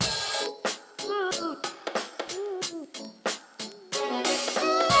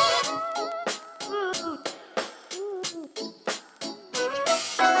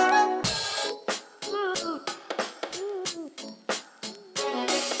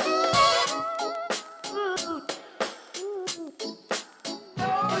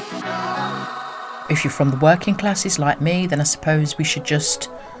If you're from the working classes like me, then I suppose we should just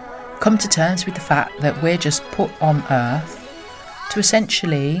come to terms with the fact that we're just put on earth to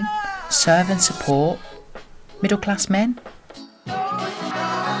essentially serve and support middle class men.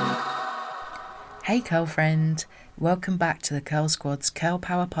 Hey curl friend, welcome back to the Curl Squad's Curl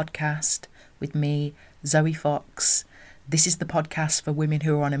Power podcast with me, Zoe Fox. This is the podcast for women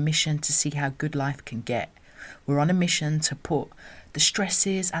who are on a mission to see how good life can get. We're on a mission to put the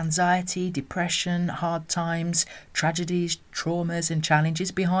stresses, anxiety, depression, hard times, tragedies, traumas and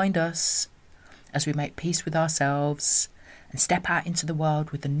challenges behind us as we make peace with ourselves and step out into the world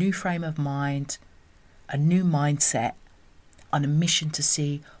with a new frame of mind, a new mindset, on a mission to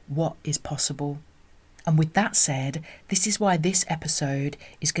see what is possible. And with that said, this is why this episode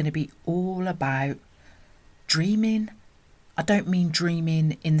is going to be all about dreaming. I don't mean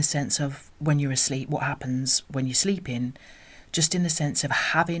dreaming in the sense of when you're asleep, what happens when you're sleeping, just in the sense of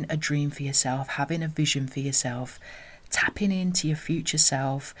having a dream for yourself, having a vision for yourself, tapping into your future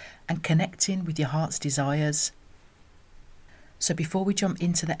self and connecting with your heart's desires. So before we jump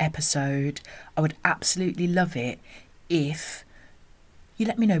into the episode, I would absolutely love it if you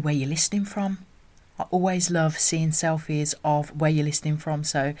let me know where you're listening from. I always love seeing selfies of where you're listening from.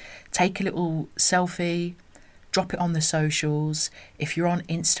 So take a little selfie, drop it on the socials. If you're on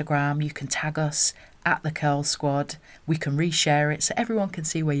Instagram, you can tag us at the Curl Squad. We can reshare it so everyone can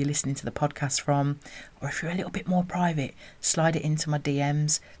see where you're listening to the podcast from. Or if you're a little bit more private, slide it into my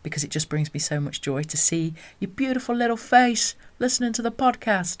DMs, because it just brings me so much joy to see your beautiful little face listening to the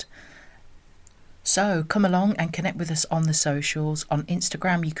podcast. So come along and connect with us on the socials. On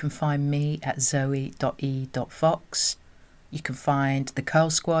Instagram, you can find me at zoe.e.fox. You can find the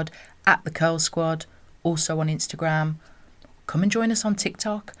Curl Squad at the Curl Squad, also on Instagram. Come and join us on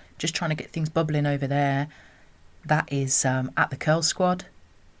TikTok. Just trying to get things bubbling over there. That is at the Curl Squad.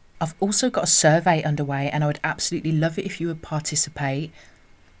 I've also got a survey underway and I would absolutely love it if you would participate.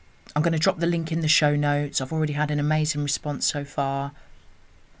 I'm going to drop the link in the show notes. I've already had an amazing response so far.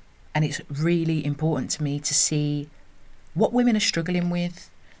 And it's really important to me to see what women are struggling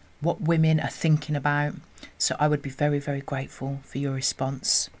with, what women are thinking about. So I would be very, very grateful for your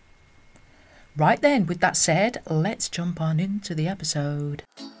response. Right then, with that said, let's jump on into the episode.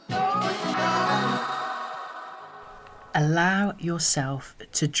 Allow yourself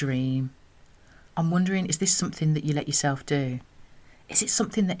to dream. I'm wondering, is this something that you let yourself do? Is it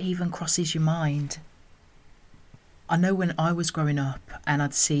something that even crosses your mind? I know when I was growing up and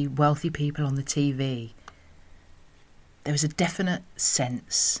I'd see wealthy people on the TV, there was a definite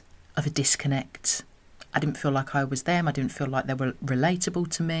sense of a disconnect. I didn't feel like I was them. I didn't feel like they were relatable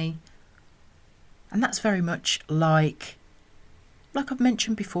to me. And that's very much like I've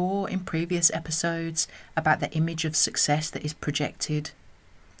mentioned before in previous episodes about the image of success that is projected.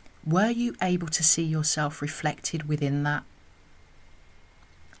 Were you able to see yourself reflected within that?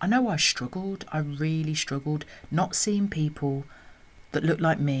 I know I really struggled not seeing people that looked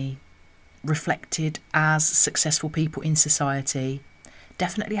like me reflected as successful people in society.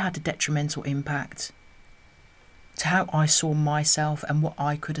 Definitely had a detrimental impact to how I saw myself and what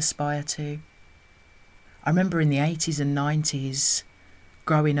I could aspire to. I remember in the 80s and 90s,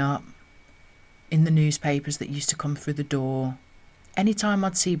 growing up, in the newspapers that used to come through the door, anytime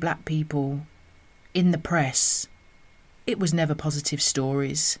I'd see black people in the press, it was never positive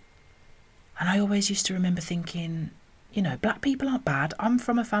stories. And I always used to remember thinking, black people aren't bad. I'm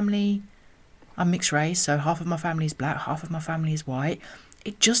from a family, I'm mixed race, so half of my family is black, half of my family is white.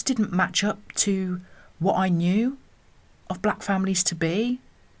 It just didn't match up to what I knew of black families to be.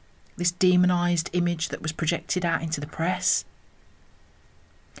 This demonised image that was projected out into the press.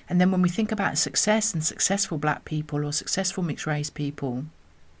 And then when we think about success and successful black people or successful mixed race people,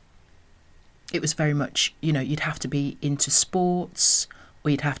 it was very much, you'd have to be into sports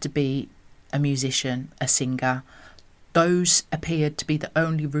or you'd have to be a musician, a singer. Those appeared to be the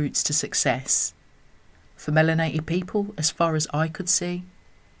only routes to success for melanated people as far as I could see.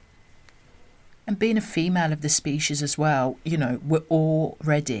 And being a female of the species as well, we're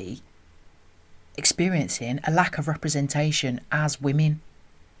already experiencing a lack of representation as women.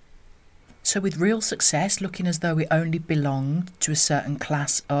 So with real success looking as though it only belonged to a certain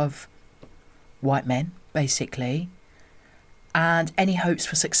class of white men, basically, and any hopes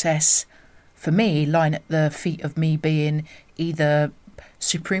for success for me lying at the feet of me being either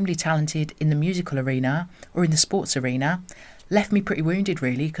supremely talented in the musical arena or in the sports arena, left me pretty wounded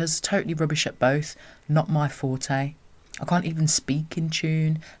really, because totally rubbish at both, not my forte. I can't even speak in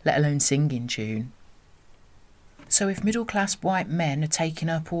tune, let alone sing in tune. So if middle class white men are taking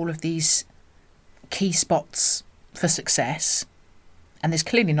up all of these key spots for success, And there's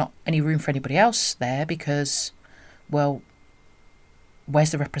clearly not any room for anybody else there because, well,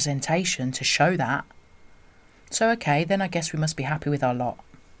 where's the representation to show that? So, okay, then I guess we must be happy with our lot.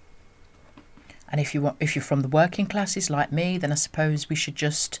 And if you're from the working classes like me, then I suppose we should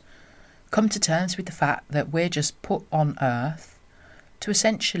just come to terms with the fact that we're just put on earth to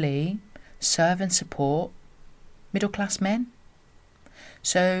essentially serve and support middle class men.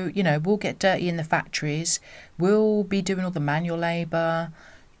 So, we'll get dirty in the factories, we'll be doing all the manual labour,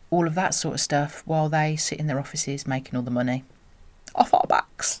 all of that sort of stuff, while they sit in their offices making all the money off our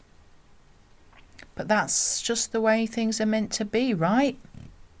backs. But that's just the way things are meant to be, right?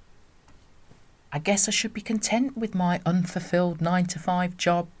 I guess I should be content with my unfulfilled 9-to-5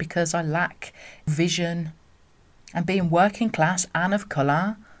 job because I lack vision. And being working class and of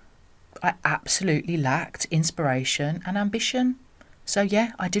colour, I absolutely lacked inspiration and ambition. So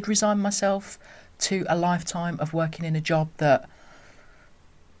yeah, I did resign myself to a lifetime of working in a job that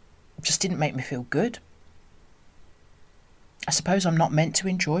just didn't make me feel good. I suppose I'm not meant to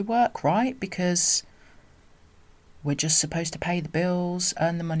enjoy work, right? Because we're just supposed to pay the bills,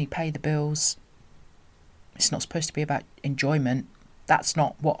 earn the money, pay the bills. It's not supposed to be about enjoyment. That's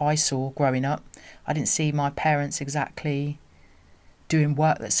not what I saw growing up. I didn't see my parents exactly doing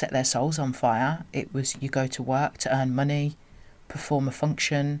work that set their souls on fire. It was you go to work to earn money, perform a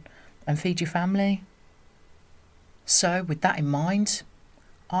function, and feed your family. So with that in mind,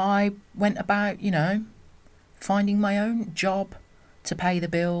 I went about, finding my own job to pay the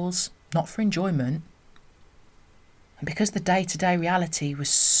bills, not for enjoyment. And because the day-to-day reality was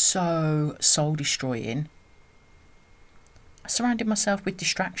so soul-destroying, I surrounded myself with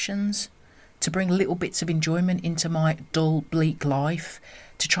distractions to bring little bits of enjoyment into my dull, bleak life,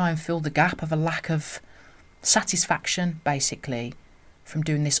 to try and fill the gap of a lack of satisfaction, basically, from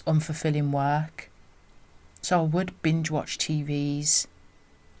doing this unfulfilling work. So I would binge watch TVs,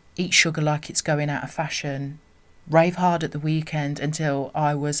 eat sugar like it's going out of fashion, rave hard at the weekend until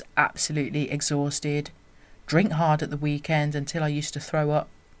I was absolutely exhausted, drink hard at the weekend until I used to throw up,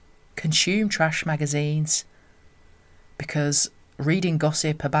 consume trash magazines, because reading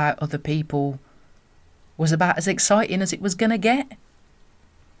gossip about other people was about as exciting as it was going to get.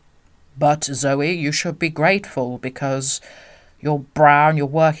 But Zoe, you should be grateful because you're brown, you're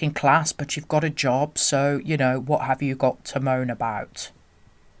working class, but you've got a job, so, what have you got to moan about?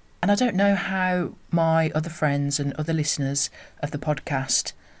 And I don't know how my other friends and other listeners of the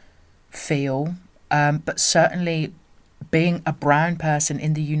podcast feel, but certainly being a brown person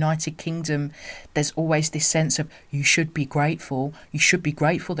in the United Kingdom, there's always this sense of you should be grateful. You should be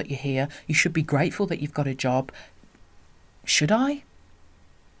grateful that you're here. You should be grateful that you've got a job. Should I?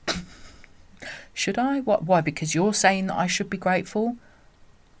 Should I? Why? Because you're saying that I should be grateful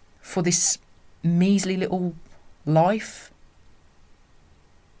for this measly little life?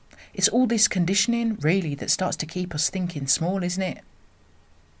 It's all this conditioning, really, that starts to keep us thinking small, isn't it?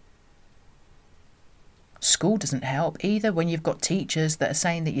 School doesn't help either when you've got teachers that are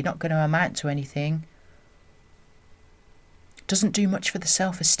saying that you're not going to amount to anything. Doesn't do much for the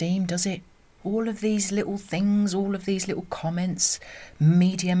self-esteem, does it? All of these little things, all of these little comments,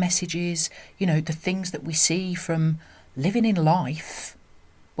 media messages, the things that we see from living in life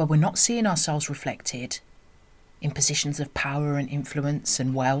where we're not seeing ourselves reflected in positions of power and influence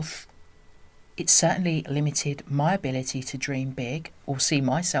and wealth. It certainly limited my ability to dream big or see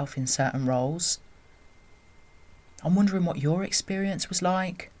myself in certain roles. I'm wondering what your experience was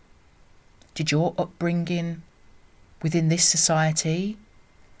like. Did your upbringing within this society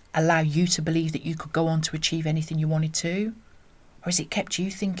allow you to believe that you could go on to achieve anything you wanted to? Or has it kept you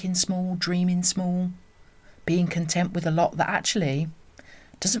thinking small, dreaming small, being content with a lot that actually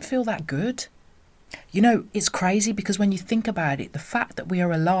doesn't feel that good? It's crazy because when you think about it, the fact that we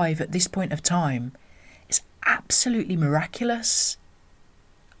are alive at this point of time is absolutely miraculous.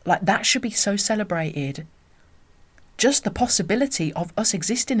 Like, that should be so celebrated. Just the possibility of us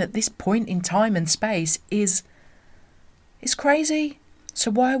existing at this point in time and space is crazy.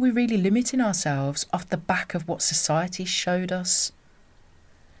 So why are we really limiting ourselves off the back of what society showed us?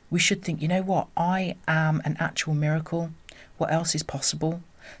 We should think, I am an actual miracle. What else is possible?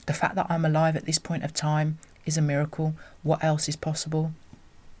 The fact that I'm alive at this point of time is a miracle. What else is possible?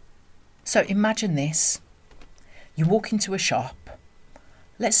 So imagine this. You walk into a shop.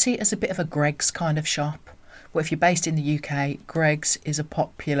 Let's see it as a bit of a Greggs kind of shop. Well, if you're based in the UK, Greggs is a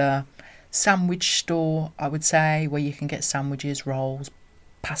popular sandwich store, I would say, where you can get sandwiches, rolls,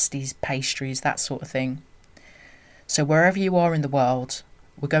 pasties, pastries, that sort of thing. So wherever you are in the world,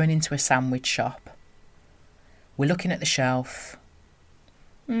 we're going into a sandwich shop. We're looking at the shelf.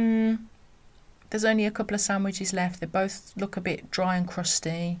 There's only a couple of sandwiches left. They both look a bit dry and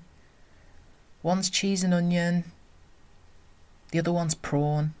crusty. One's cheese and onion. The other one's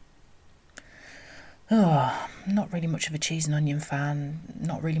prawn. Oh, not really much of a cheese and onion fan.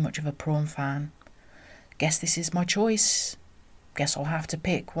 Not really much of a prawn fan. Guess this is my choice. Guess I'll have to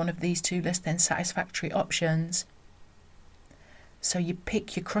pick one of these two less than satisfactory options. So you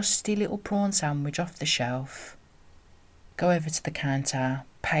pick your crusty little prawn sandwich off the shelf. Go over to the counter.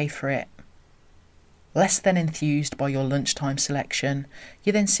 Pay for it. Less than enthused by your lunchtime selection,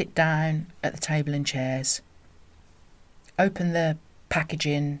 you then sit down at the table and chairs. Open the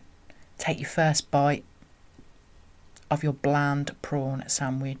packaging, take your first bite of your bland prawn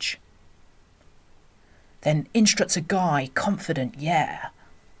sandwich. Then in struts a guy, confident, yeah.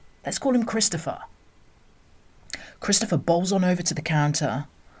 Let's call him Christopher. Christopher bowls on over to the counter,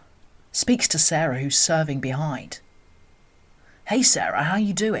 speaks to Sarah who's serving behind. Hey Sarah, how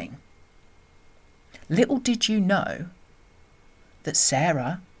you doing? Little did you know that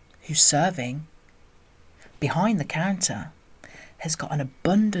Sarah, who's serving behind the counter, has got an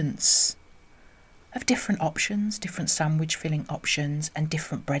abundance of different options, different sandwich filling options and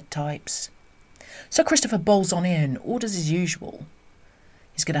different bread types. So Christopher bowls on in, orders as usual.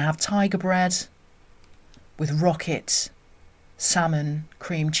 He's going to have tiger bread with rocket, salmon,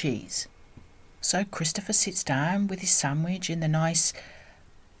 cream cheese. So Christopher sits down with his sandwich in the nice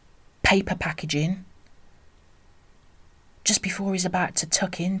paper packaging. Just before he's about to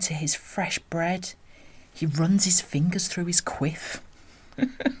tuck into his fresh bread, he runs his fingers through his quiff.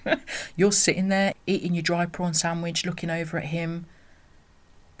 You're sitting there eating your dry prawn sandwich, looking over at him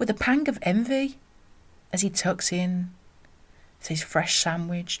with a pang of envy as he tucks in his fresh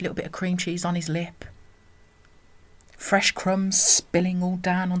sandwich, a little bit of cream cheese on his lip, fresh crumbs spilling all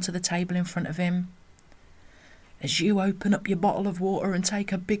down onto the table in front of him. As you open up your bottle of water and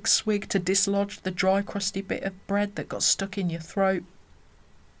take a big swig to dislodge the dry, crusty bit of bread that got stuck in your throat.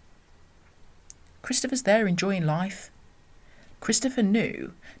 Christopher's there enjoying life. Christopher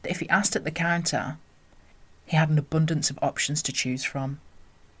knew that if he asked at the counter, he had an abundance of options to choose from.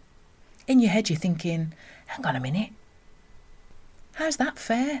 In your head you're thinking, hang on a minute, how's that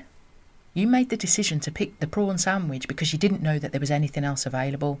fair? You made the decision to pick the prawn sandwich because you didn't know that there was anything else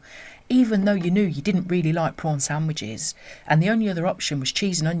available, even though you knew you didn't really like prawn sandwiches, and the only other option was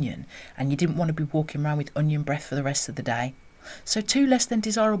cheese and onion, and you didn't want to be walking around with onion breath for the rest of the day. So two less than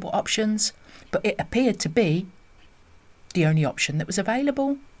desirable options, but it appeared to be the only option that was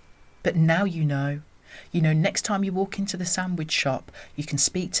available. But now you know. You know, next time you walk into the sandwich shop, you can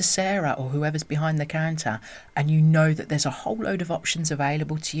speak to Sarah or whoever's behind the counter, and you know that there's a whole load of options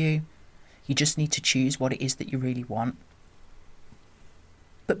available to you. You just need to choose what it is that you really want.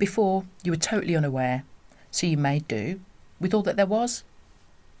 But before, you were totally unaware, so you made do with all that there was.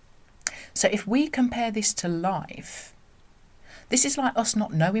 So if we compare this to life, this is like us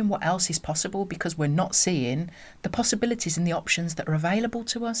not knowing what else is possible because we're not seeing the possibilities and the options that are available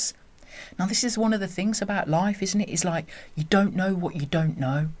to us. Now, this is one of the things about life, isn't it? It's like you don't know what you don't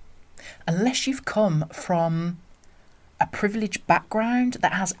know. Unless you've come from a privileged background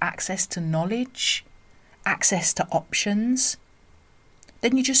that has access to knowledge, access to options,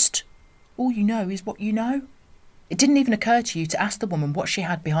 then all you know is what you know. It didn't even occur to you to ask the woman what she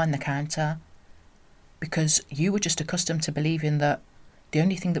had behind the counter because you were just accustomed to believing that the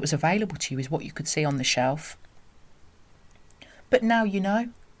only thing that was available to you is what you could see on the shelf. But now you know.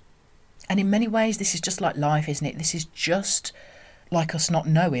 And in many ways, this is just like life, isn't it? This is just like us not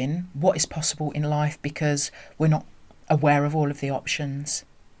knowing what is possible in life because we're not aware of all of the options.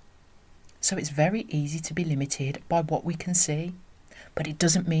 So it's very easy to be limited by what we can see, but it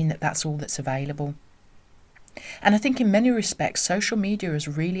doesn't mean that that's all that's available. And I think in many respects, social media has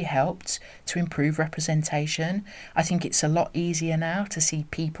really helped to improve representation. I think it's a lot easier now to see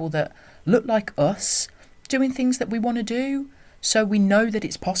people that look like us doing things that we want to do, so we know that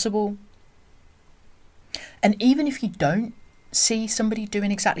it's possible. And even if you don't see somebody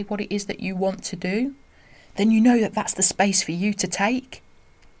doing exactly what it is that you want to do, then you know that that's the space for you to take.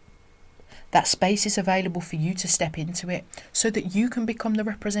 That space is available for you to step into it so that you can become the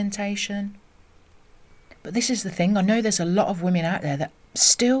representation. But this is the thing, I know there's a lot of women out there that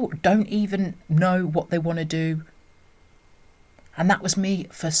still don't even know what they want to do. And that was me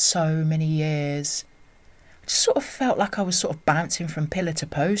for so many years. I just sort of felt like I was sort of bouncing from pillar to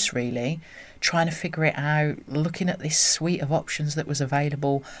post, really, trying to figure it out, looking at this suite of options that was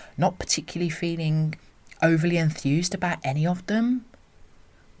available, not particularly feeling overly enthused about any of them.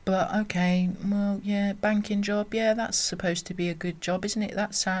 But okay, well, yeah, banking job, yeah, that's supposed to be a good job, isn't it?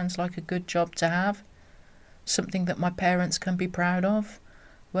 That sounds like a good job to have. Something that my parents can be proud of.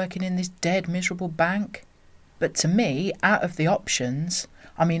 working in this dead, miserable bank. But to me, out of the options,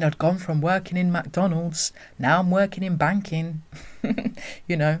 I mean, I'd gone from working in McDonald's, now I'm working in banking.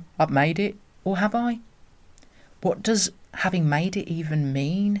 I've made it. Or have I? What does having made it even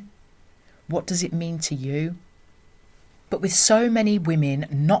mean? What does it mean to you? But with so many women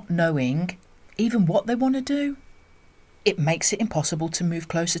not knowing even what they want to do, it makes it impossible to move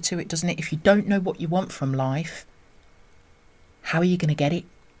closer to it, doesn't it? If you don't know what you want from life, how are you going to get it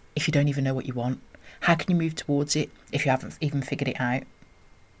if you don't even know what you want? How can you move towards it if you haven't even figured it out?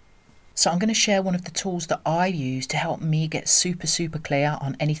 So I'm going to share one of the tools that I use to help me get super, super clear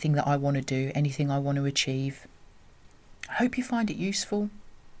on anything that I want to do, anything I want to achieve. I hope you find it useful.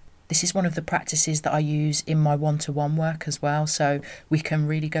 This is one of the practices that I use in my one-to-one work as well, so we can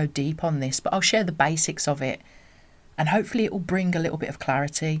really go deep on this, but I'll share the basics of it and hopefully it will bring a little bit of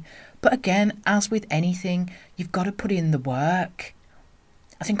clarity. But again, as with anything, you've got to put in the work.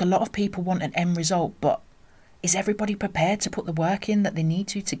 I think a lot of people want an end result, but is everybody prepared to put the work in that they need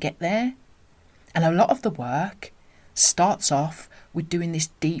to get there? And a lot of the work starts off with doing this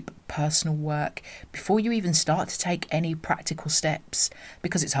deep personal work before you even start to take any practical steps,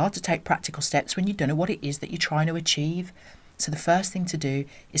 because it's hard to take practical steps when you don't know what it is that you're trying to achieve. So the first thing to do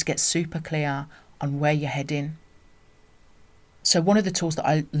is get super clear on where you're heading. So one of the tools that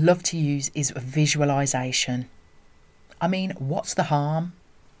I love to use is visualization. I mean, what's the harm?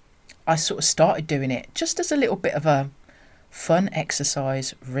 I sort of started doing it just as a little bit of a fun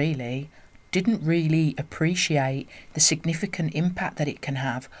exercise, really. Didn't really appreciate the significant impact that it can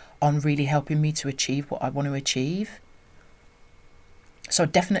have on really helping me to achieve what I want to achieve. So I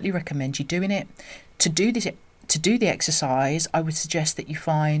definitely recommend you doing it. To do the exercise, I would suggest that you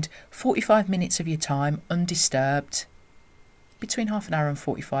find 45 minutes of your time undisturbed, between half an hour and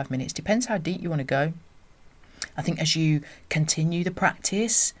 45 minutes, depends how deep you want to go. I think as you continue the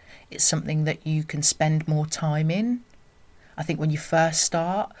practice, it's something that you can spend more time in. I think when you first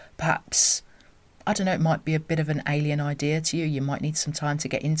start, perhaps, I don't know, it might be a bit of an alien idea to you. You might need some time to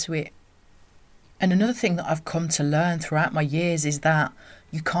get into it. And another thing that I've come to learn throughout my years is that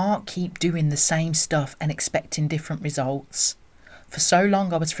you can't keep doing the same stuff and expecting different results. For so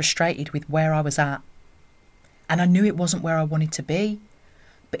long, I was frustrated with where I was at. And I knew it wasn't where I wanted to be.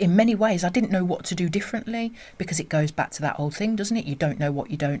 But in many ways, I didn't know what to do differently, because it goes back to that old thing, doesn't it? You don't know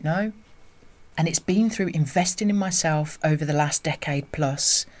what you don't know. And it's been through investing in myself over the last decade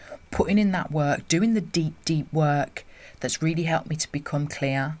plus, putting in that work, doing the deep, deep work that's really helped me to become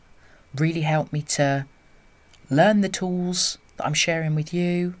clear, really helped me to learn the tools that I'm sharing with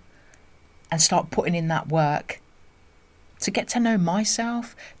you and start putting in that work to get to know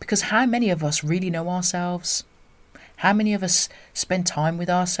myself. Because how many of us really know ourselves? How many of us spend time with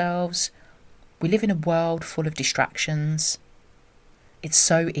ourselves? We live in a world full of distractions. It's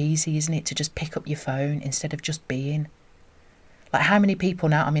so easy, isn't it, to just pick up your phone instead of just being. Like, how many people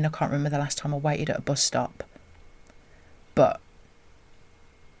now, I mean, I can't remember the last time I waited at a bus stop. But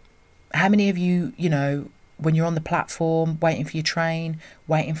how many of you, when you're on the platform, waiting for your train,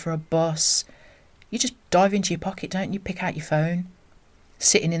 waiting for a bus, you just dive into your pocket, don't you? Pick out your phone.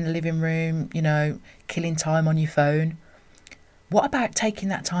 Sitting in the living room, killing time on your phone. What about taking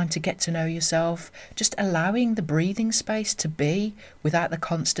that time to get to know yourself? Just allowing the breathing space to be without the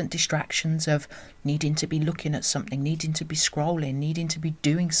constant distractions of needing to be looking at something, needing to be scrolling, needing to be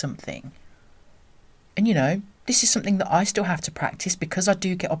doing something. And this is something that I still have to practice because I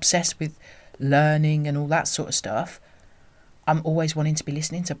do get obsessed with learning and all that sort of stuff. I'm always wanting to be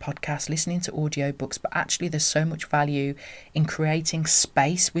listening to podcasts, listening to audiobooks, but actually there's so much value in creating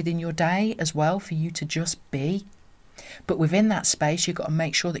space within your day as well for you to just be. But within that space, you've got to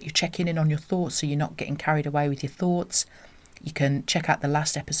make sure that you're checking in on your thoughts so you're not getting carried away with your thoughts. You can check out the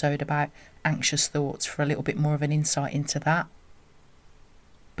last episode about anxious thoughts for a little bit more of an insight into that.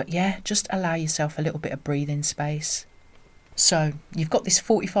 But yeah, just allow yourself a little bit of breathing space. So you've got this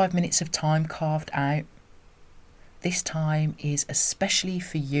 45 minutes of time carved out. This time is especially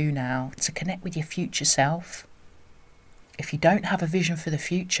for you now to connect with your future self. If you don't have a vision for the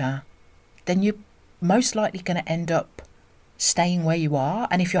future, then you're most likely going to end up staying where you are.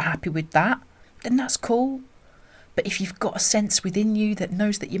 And if you're happy with that, then that's cool. But if you've got a sense within you that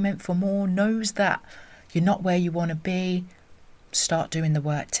knows that you're meant for more, knows that you're not where you want to be, start doing the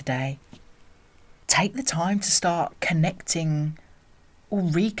work today. Take the time to start connecting or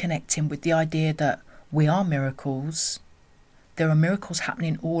reconnecting with the idea that we are miracles. There are miracles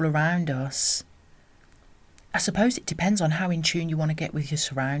happening all around us. I suppose it depends on how in tune you want to get with your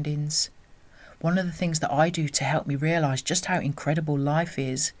surroundings. One of the things that I do to help me realise just how incredible life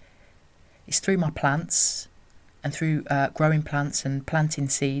is through my plants. and through growing plants and planting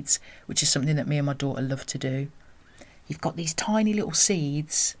seeds, which is something that me and my daughter love to do, you've got these tiny little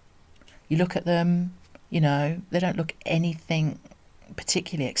seeds. You look at them, they don't look anything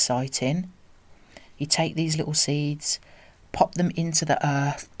particularly exciting. You take these little seeds, pop them into the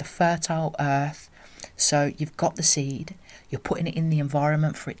earth, the fertile earth. So you've got the seed, you're putting it in the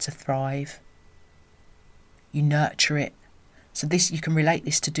environment for it to thrive. You nurture it. So you can relate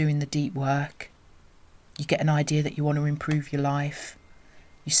this to doing the deep work. You get an idea that you want to improve your life.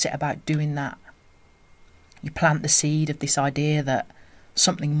 You set about doing that. You plant the seed of this idea that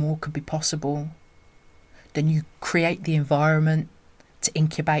something more could be possible. Then you create the environment to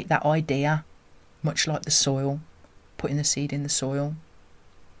incubate that idea, much like the soil, putting the seed in the soil.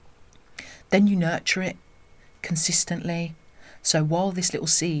 Then you nurture it consistently. So while this little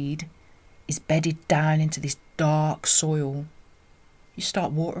seed is bedded down into this dark soil, you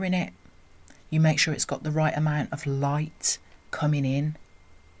start watering it. You make sure it's got the right amount of light coming in.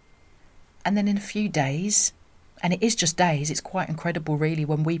 And then in a few days, and it is just days, it's quite incredible really,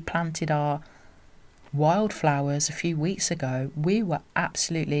 when we planted our wildflowers a few weeks ago, we were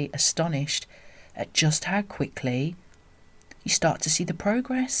absolutely astonished at just how quickly you start to see the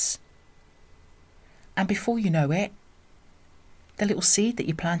progress. And before you know it, the little seed that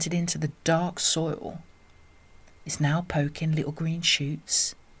you planted into the dark soil is now poking little green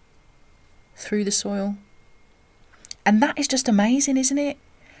shoots through the soil. And that is just amazing, isn't it?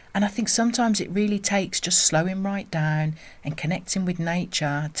 And I think sometimes it really takes just slowing right down and connecting with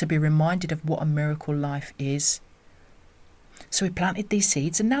nature to be reminded of what a miracle life is. So we planted these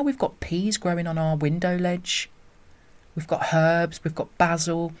seeds and now we've got peas growing on our window ledge. We've got herbs, we've got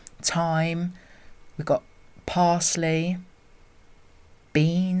basil, thyme, we've got parsley,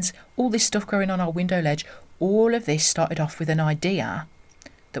 beans, all this stuff growing on our window ledge. All of this started off with an idea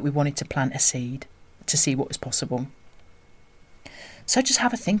that we wanted to plant a seed to see what was possible. So just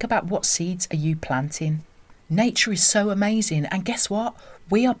have a think about, what seeds are you planting? Nature is so amazing, and guess what?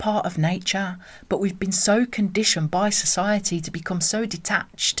 We are part of nature, but we've been so conditioned by society to become so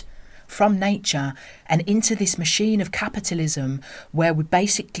detached from nature and into this machine of capitalism where we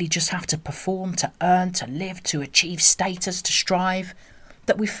basically just have to perform, to earn, to live, to achieve status, to strive,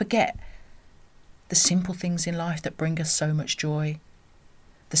 that we forget the simple things in life that bring us so much joy.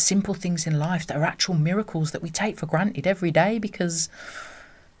 The simple things in life that are actual miracles that we take for granted every day because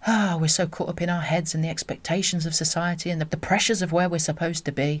we're so caught up in our heads and the expectations of society and the pressures of where we're supposed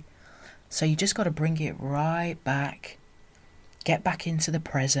to be. So you just got to bring it right back. Get back into the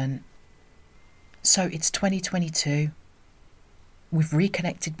present. So it's 2022. We've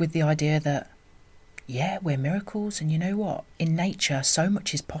reconnected with the idea that, we're miracles, and you know what? In nature, so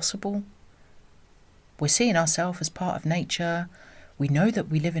much is possible. We're seeing ourselves as part of nature. We know that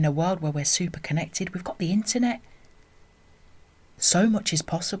we live in a world where we're super connected. We've got the internet. So much is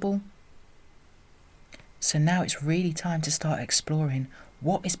possible. So now it's really time to start exploring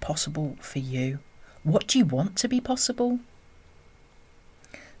what is possible for you. What do you want to be possible?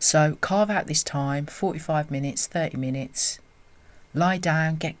 So carve out this time, 45 minutes, 30 minutes. Lie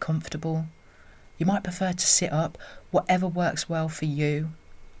down, get comfortable. You might prefer to sit up, whatever works well for you.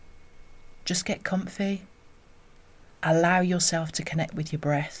 Just get comfy. Allow yourself to connect with your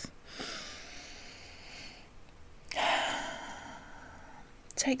breath.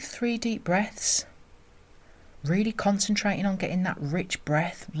 Take 3 deep breaths. Really concentrating on getting that rich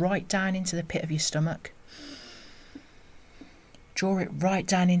breath right down into the pit of your stomach. Draw it right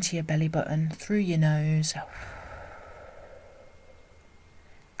down into your belly button, through your nose,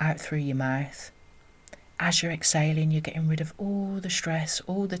 out through your mouth. As you're exhaling, you're getting rid of all the stress,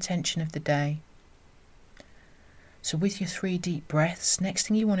 all the tension of the day. So with your 3 deep breaths, next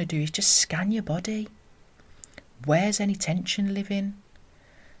thing you want to do is just scan your body. Where's any tension living?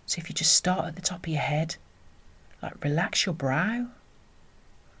 So if you just start at the top of your head, like relax your brow,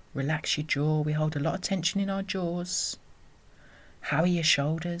 relax your jaw. We hold a lot of tension in our jaws. How are your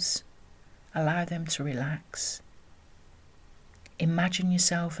shoulders? Allow them to relax. Imagine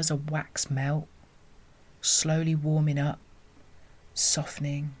yourself as a wax melt, slowly warming up,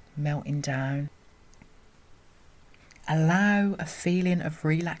 softening, melting down. Allow a feeling of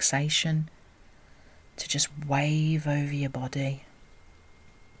relaxation to just wave over your body.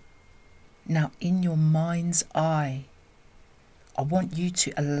 Now, in your mind's eye, I want you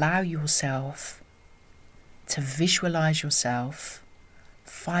to allow yourself to visualize yourself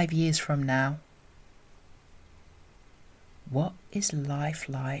 5 years from now. What is life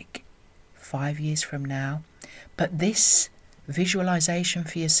like 5 years from now? But this visualization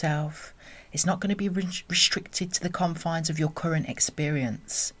for yourself is not going to be restricted to the confines of your current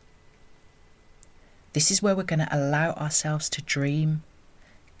experience. This is where we're going to allow ourselves to dream,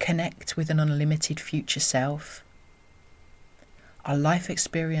 connect with an unlimited future self. Our life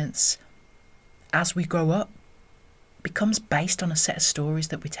experience as we grow up becomes based on a set of stories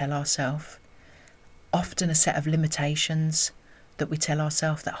that we tell ourselves, often a set of limitations that we tell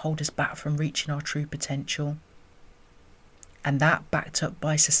ourselves that hold us back from reaching our true potential. And that backed up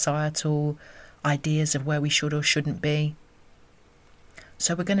by societal ideas of where we should or shouldn't be.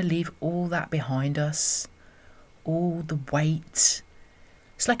 So we're going to leave all that behind us, all the weight.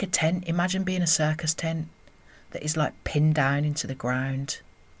 It's like a tent. Imagine being a circus tent that is like pinned down into the ground.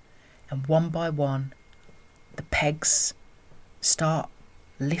 And one by one, the pegs start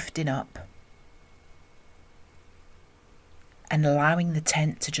lifting up and allowing the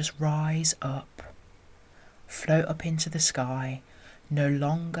tent to just rise up, float up into the sky, no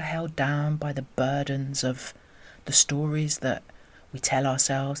longer held down by the burdens of the stories that we tell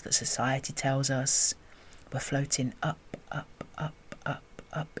ourselves, that society tells us. We're floating up, up, up, up,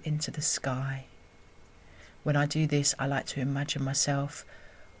 up into the sky. When I do this, I like to imagine myself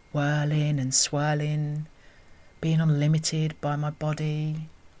whirling and swirling, being unlimited by my body.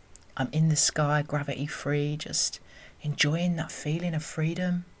 I'm in the sky, gravity free, just enjoying that feeling of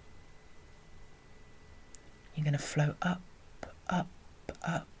freedom. You're going to float up, up,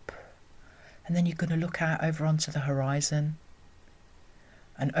 up. And then you're going to look out over onto the horizon.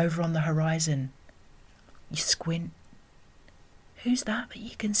 And over on the horizon, you squint. Who's that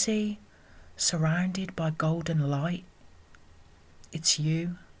you can see surrounded by golden light? It's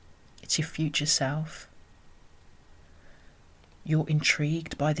you. It's your future self. You're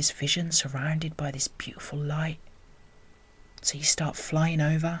intrigued by this vision, surrounded by this beautiful light. So you start flying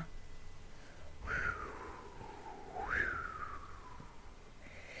over.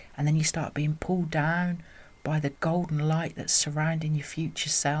 And then you start being pulled down by the golden light that's surrounding your future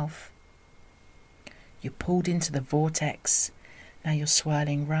self. You're pulled into the vortex. Now you're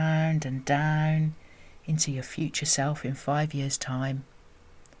swirling round and down into your future self in 5 years' time.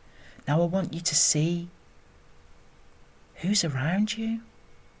 Now I want you to see who's around you.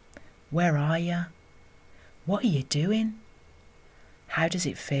 Where are you? What are you doing? How does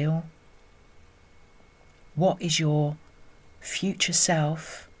it feel? What is your future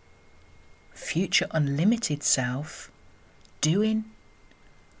self, future unlimited self, doing?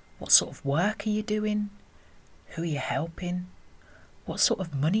 What sort of work are you doing? Who are you helping? What sort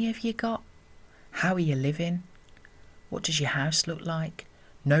of money have you got? How are you living? What does your house look like?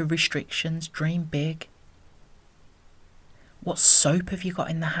 No restrictions, dream big. What soap have you got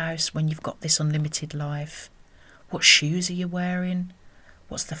in the house when you've got this unlimited life? What shoes are you wearing?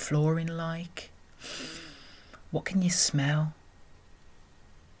 What's the flooring like? What can you smell?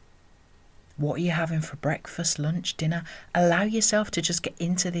 What are you having for breakfast, lunch, dinner? Allow yourself to just get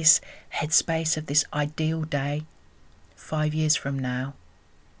into this headspace of this ideal day 5 years from now.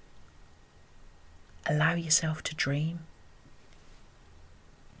 Allow yourself to dream.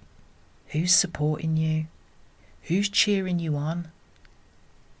 Who's supporting you? Who's cheering you on?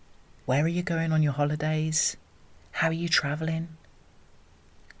 Where are you going on your holidays? How are you travelling?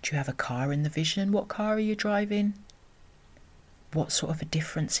 Do you have a car in the vision? What car are you driving? What sort of a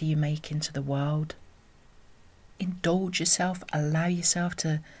difference are you making to the world? Indulge yourself, allow yourself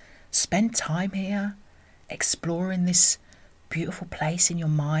to spend time here, exploring this beautiful place in your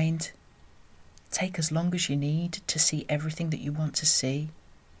mind. Take as long as you need to see everything that you want to see.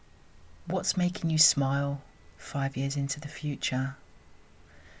 What's making you smile 5 years into the future?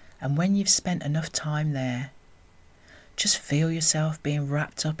 And when you've spent enough time there, just feel yourself being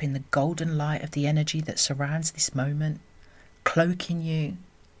wrapped up in the golden light of the energy that surrounds this moment, cloaking you.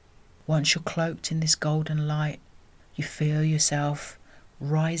 Once you're cloaked in this golden light, you feel yourself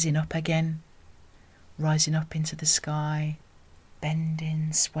rising up again, rising up into the sky,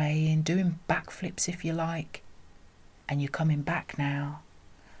 bending, swaying, doing backflips if you like. And you're coming back now,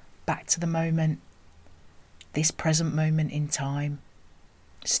 back to the moment, this present moment in time,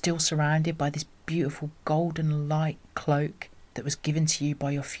 still surrounded by this beautiful golden light cloak that was given to you by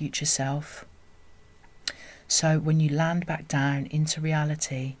your future self. So when you land back down into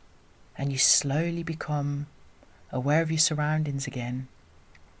reality and you slowly become aware of your surroundings again,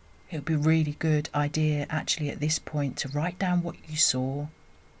 it would be a really good idea actually at this point to write down what you saw.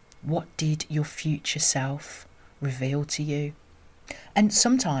 What did your future self reveal to you? And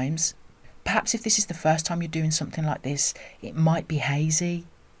sometimes, perhaps if this is the first time you're doing something like this, it might be hazy.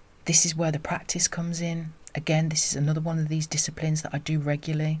 This is where the practice comes in. Again, this is another one of these disciplines that I do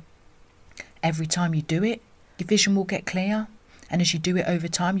regularly. Every time you do it, your vision will get clear. And as you do it over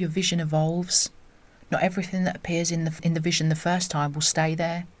time, your vision evolves. Not everything that appears in the vision the first time will stay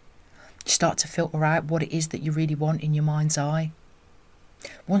there. You start to filter out what it is that you really want in your mind's eye.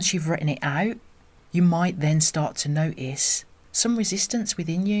 Once you've written it out, you might then start to notice some resistance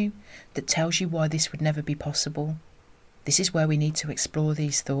within you that tells you why this would never be possible. This is where we need to explore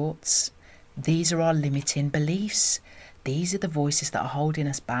these thoughts. These are our limiting beliefs. These are the voices that are holding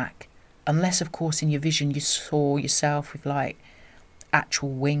us back. Unless, of course, in your vision you saw yourself with like actual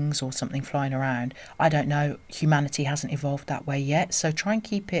wings or something flying around. I don't know. Humanity hasn't evolved that way yet. So try and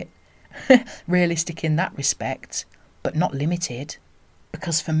keep it realistic in that respect, but not limited.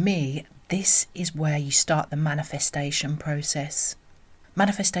 Because for me, this is where you start the manifestation process.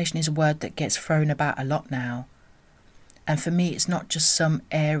 Manifestation is a word that gets thrown about a lot now. And for me, it's not just some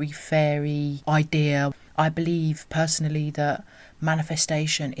airy-fairy idea. I believe personally that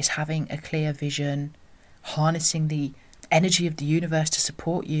manifestation is having a clear vision, harnessing the energy of the universe to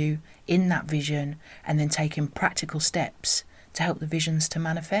support you in that vision, and then taking practical steps to help the visions to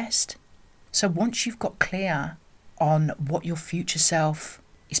manifest. So once you've got clear on what your future self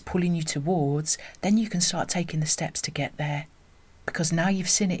is pulling you towards, then you can start taking the steps to get there. Because now you've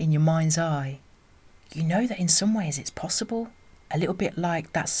seen it in your mind's eye, you know that in some ways it's possible. A little bit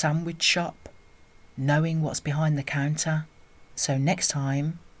like that sandwich shop, knowing what's behind the counter. So next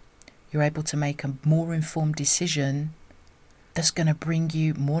time, you're able to make a more informed decision that's going to bring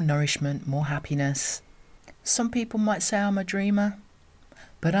you more nourishment, more happiness. Some people might say I'm a dreamer,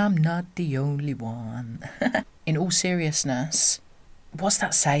 but I'm not the only one. In all seriousness, what's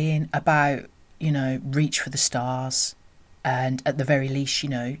that saying about, reach for the stars? And at the very least,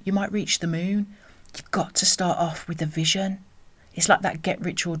 you might reach the moon. You've got to start off with a vision. It's like that get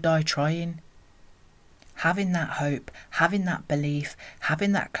rich or die trying. Having that hope, having that belief,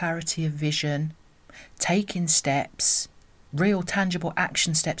 having that clarity of vision, taking steps, real tangible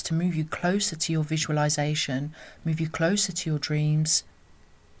action steps to move you closer to your visualization, move you closer to your dreams.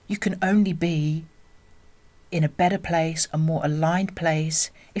 You can only be in a better place, a more aligned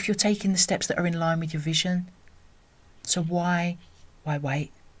place, if you're taking the steps that are in line with your vision. So why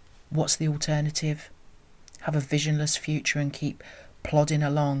wait? What's the alternative? Have a visionless future and keep plodding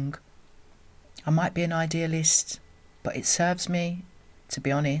along. I might be an idealist, but it serves me, to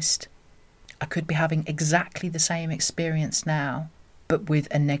be honest. I could be having exactly the same experience now, but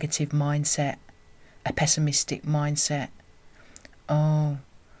with a negative mindset, a pessimistic mindset. Oh,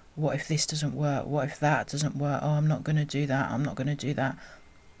 what if this doesn't work? What if that doesn't work? Oh, I'm not going to do that. I'm not going to do that.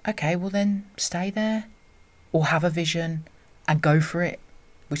 Okay, well then stay there. Or have a vision and go for it,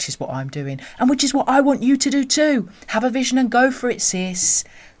 which is what I'm doing. And which is what I want you to do too. Have a vision and go for it, sis.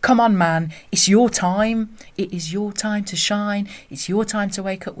 Come on, man. It's your time. It is your time to shine. It's your time to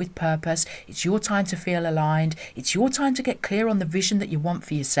wake up with purpose. It's your time to feel aligned. It's your time to get clear on the vision that you want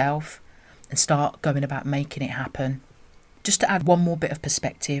for yourself and start going about making it happen. Just to add one more bit of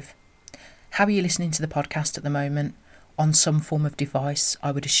perspective. How are you listening to the podcast at the moment? On some form of device,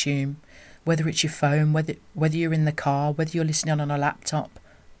 I would assume. Whether it's your phone, whether you're in the car, whether you're listening on a laptop,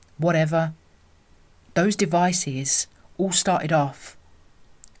 whatever. Those devices all started off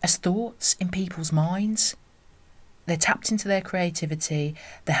as thoughts in people's minds. They tapped into their creativity,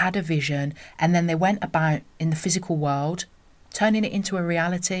 they had a vision, and then they went about in the physical world, turning it into a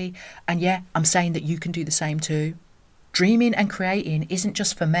reality. And yeah, I'm saying that you can do the same too. Dreaming and creating isn't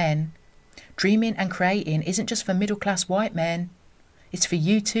just for men. Dreaming and creating isn't just for middle-class white men. It's for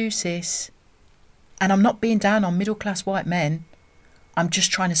you too, sis. And I'm not being down on middle-class white men. I'm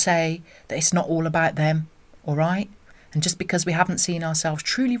just trying to say that it's not all about them, all right? And just because we haven't seen ourselves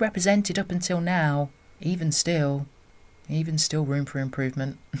truly represented up until now, even still room for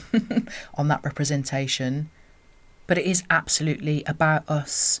improvement on that representation. But it is absolutely about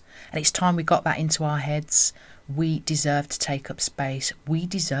us. And it's time we got that into our heads. We deserve to take up space. We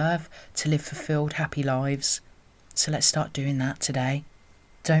deserve to live fulfilled, happy lives. So let's start doing that today.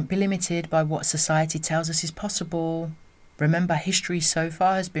 Don't be limited by what society tells us is possible. Remember, history so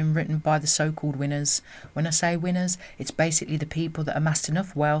far has been written by the so-called winners. When I say winners, it's basically the people that amassed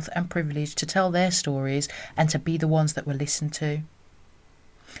enough wealth and privilege to tell their stories and to be the ones that were listened to.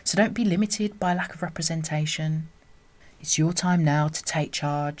 So don't be limited by lack of representation. It's your time now to take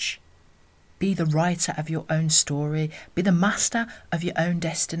charge. Be the writer of your own story. Be the master of your own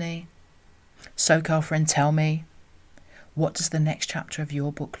destiny. So, girlfriend, tell me, what does the next chapter of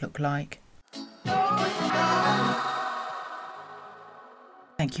your book look like?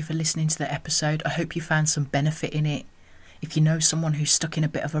 Thank you for listening to the episode. I hope you found some benefit in it. If you know someone who's stuck in a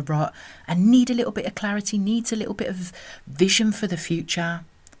bit of a rut and need a little bit of clarity, needs a little bit of vision for the future,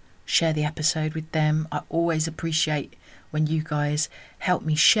 share the episode with them. I always appreciate when you guys help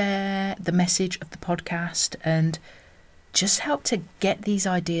me share the message of the podcast and just help to get these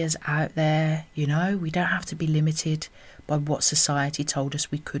ideas out there. You know, we don't have to be limited by what society told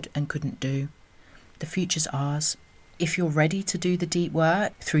us we could and couldn't do. The future's ours. If you're ready to do the deep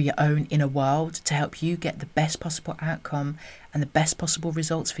work through your own inner world to help you get the best possible outcome and the best possible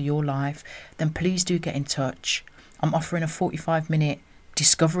results for your life, then please do get in touch. I'm offering a 45-minute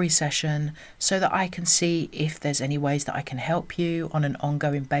discovery session so that I can see if there's any ways that I can help you on an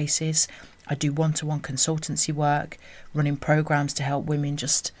ongoing basis. I do one-to-one consultancy work, running programs to help women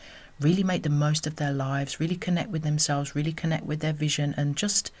just really make the most of their lives, really connect with themselves, really connect with their vision, and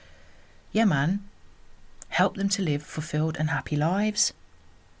just, yeah man, help them to live fulfilled and happy lives.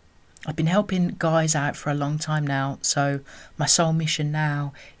 I've been helping guys out for a long time now, so my sole mission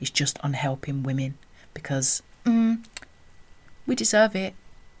now is just on helping women, because we deserve it.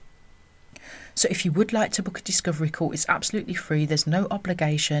 So if you would like to book a discovery call, it's absolutely free. There's no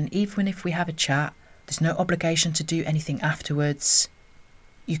obligation. Even if we have a chat, there's no obligation to do anything afterwards.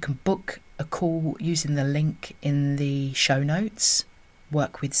 You can book a call using the link in the show notes.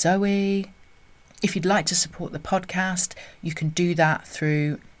 Work with Zoe. If you'd like to support the podcast, you can do that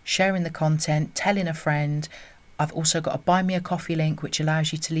through sharing the content, telling a friend. I've also got a Buy Me a Coffee link, which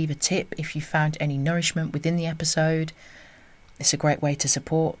allows you to leave a tip if you found any nourishment within the episode. It's a great way to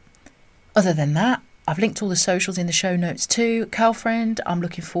support. Other than that, I've linked all the socials in the show notes too. Girlfriend, I'm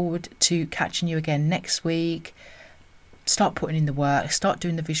looking forward to catching you again next week. Start putting in the work, start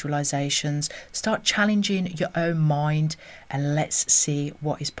doing the visualizations, start challenging your own mind, and let's see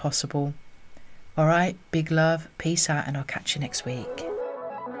what is possible. All right, big love, peace out, and I'll catch you next week.